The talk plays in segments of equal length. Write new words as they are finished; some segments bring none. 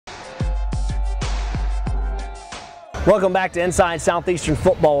Welcome back to Inside Southeastern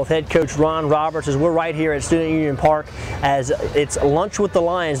Football with head coach Ron Roberts, as we're right here at Student Union Park as it's Lunch with the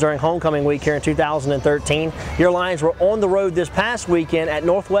Lions during homecoming week here in 2013. Your Lions were on the road this past weekend at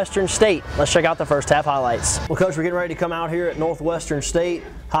Northwestern State. Let's check out the first half highlights. Well, Coach, we're getting ready to come out here at Northwestern State.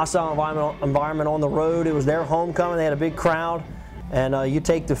 Hostile environment on the road. It was their homecoming. They had a big crowd. And you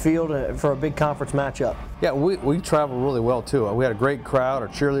take the field for a big conference matchup. Yeah, we traveled really well too. We had a great crowd. Our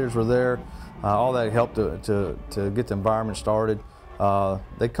cheerleaders were there. All that helped to get the environment started.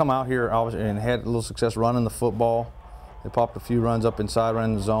 They come out here and had a little success running the football. They popped a few runs up inside,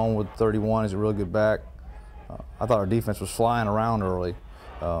 running the zone with 31. He's a real good back. I thought our defense was flying around early.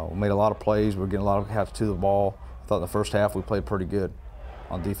 We made a lot of plays. We were getting a lot of hats to the ball. I thought in the first half we played pretty good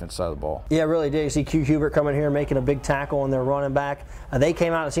on the defense side of the ball. Yeah, really did. You see Q Hubert coming here making a big tackle on their running back. They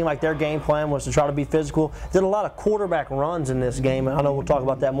came out, it seemed like their game plan was to try to be physical. Did a lot of quarterback runs in this game, and I know we'll talk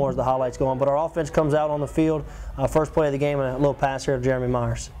about that more as the highlights go on, but our offense comes out on the field. First play of the game, and a little pass here to Jeremy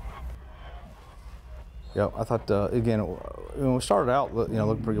Myers. Yeah, I thought, again, when we started out,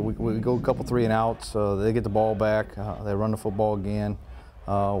 looking pretty good. We go a couple 3-and-outs. They get the ball back. They run the football again.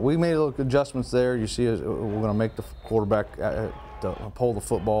 We made a little adjustments there. You see, we're going to make the quarterback to pull the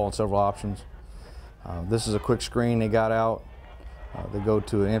football on several options. This is a quick screen they got out. They go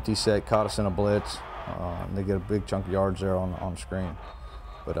to an empty set, caught us in a blitz, and they get a big chunk of yards there on the screen.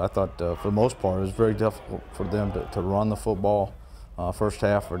 But I thought for the most part it was very difficult for them to run the football. First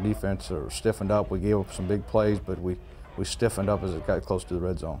half our defense stiffened up. We gave up some big plays, but we stiffened up as it got close to the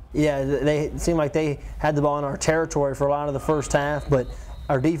red zone. Yeah, it seemed like they had the ball in our territory for a lot of the first half, but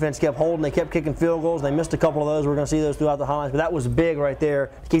our defense kept holding. They kept kicking field goals. They missed a couple of those. We're going to see those throughout the highlights, but that was big right there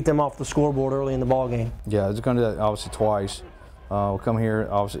to keep them off the scoreboard early in the ball game. Yeah, it's going to do that obviously twice. We'll come here,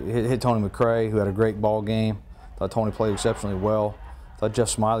 obviously hit Tony McCray, who had a great ball game. Thought Tony played exceptionally well. Thought Jeff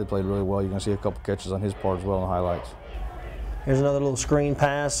Smiley played really well. You're going to see a couple catches on his part as well in the highlights. Here's another little screen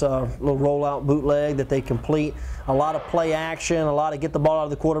pass, little rollout bootleg that they complete. A lot of play action, a lot of get the ball out of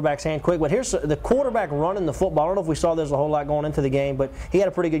the quarterback's hand quick. But here's the quarterback running the football. I don't know if we saw there's a whole lot going into the game, but he had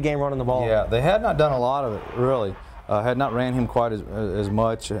a pretty good game running the ball. Yeah, they had not done a lot of it, really. Had not ran him quite as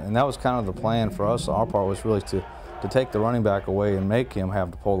much, and that was kind of the plan for us on our part, was really to take the running back away and make him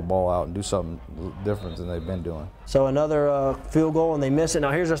have to pull the ball out and do something different than they've been doing. So another field goal, and they miss it. Now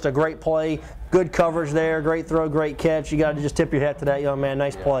here's just a great play. Good coverage there, great throw, great catch. You got to just tip your hat to that young man.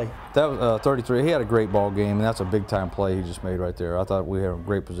 Nice play. That was 33. He had a great ball game, and that's a big-time play he just made right there. I thought we had a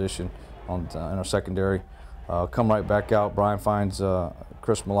great position in our secondary. Come right back out. Brian finds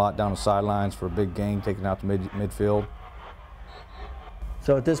Chris Malott down the sidelines for a big gain, taking out the midfield.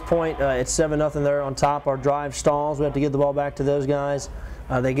 So at this point, it's 7-0 there on top. Our drive stalls. We have to get the ball back to those guys.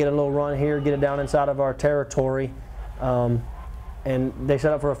 They get a little run here, get it down inside of our territory. And they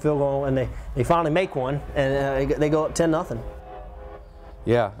set up for a field goal, and they finally make one, and they go up 10-0.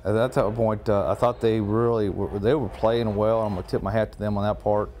 Yeah, at that point, I thought they were playing well. I'm going to tip my hat to them on that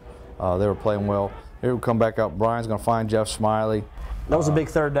part. They were playing well. Here we come back out. Brian's going to find Jeff Smiley. That was a big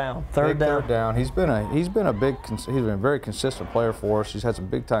third down. Third down. He's been a very consistent player for us. He's had some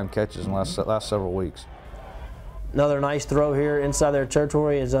big time catches in the last several weeks. Another nice throw here inside their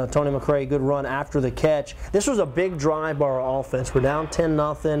territory is Tony McCray. Good run after the catch. This was a big drive by our offense. We're down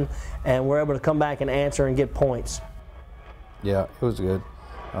 10-0, and we're able to come back and answer and get points. Yeah, it was good.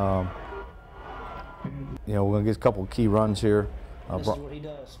 We're going to get a couple of key runs here. This is what he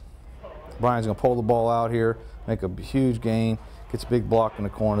does. Brian's going to pull the ball out here, make a huge gain. Gets a big block in the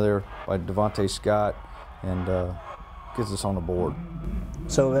corner there by Devontae Scott, and gets us on the board.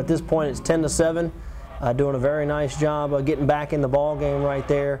 So at this point, it's 10-7. Doing a very nice job of getting back in the ball game right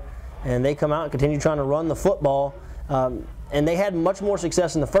there. And they come out and continue trying to run the football. And they had much more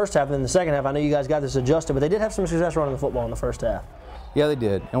success in the first half than in the second half. I know you guys got this adjusted, but they did have some success running the football in the first half. Yeah, they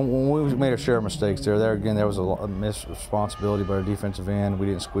did. And when we made a share of mistakes there again, there was a missed responsibility by our defensive end. We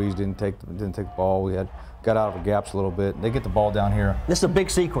didn't squeeze, didn't take the ball. We got out of our gaps a little bit. They get the ball down here. This is a big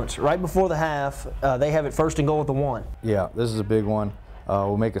sequence. Right before the half, they have it 1st and goal at the 1. Yeah, this is a big one.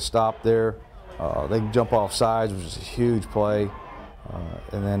 We'll make a stop there. They can jump off sides, which is a huge play.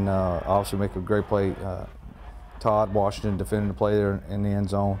 And then obviously make a great play. Todd Washington defending the play there in the end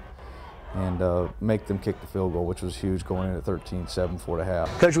zone, and make them kick the field goal, which was huge, going in at 13-7 before the half.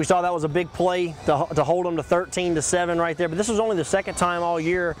 Coach, we saw that was a big play to hold them to 13-7 right there, but this was only the second time all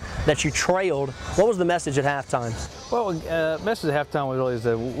year that you trailed. What was the message at halftime? Well, message at halftime was really is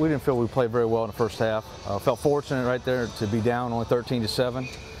that we didn't feel we played very well in the first half. Felt fortunate right there to be down only 13-7,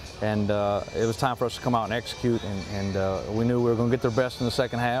 and it was time for us to come out and execute, and we knew we were going to get their best in the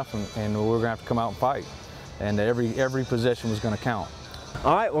second half, and we were going to have to come out and fight, and every possession was going to count.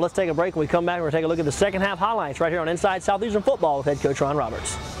 All right, well, let's take a break. When we come back, we're going to take a look at the second half highlights right here on Inside Southeastern Football with head coach Ron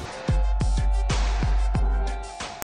Roberts.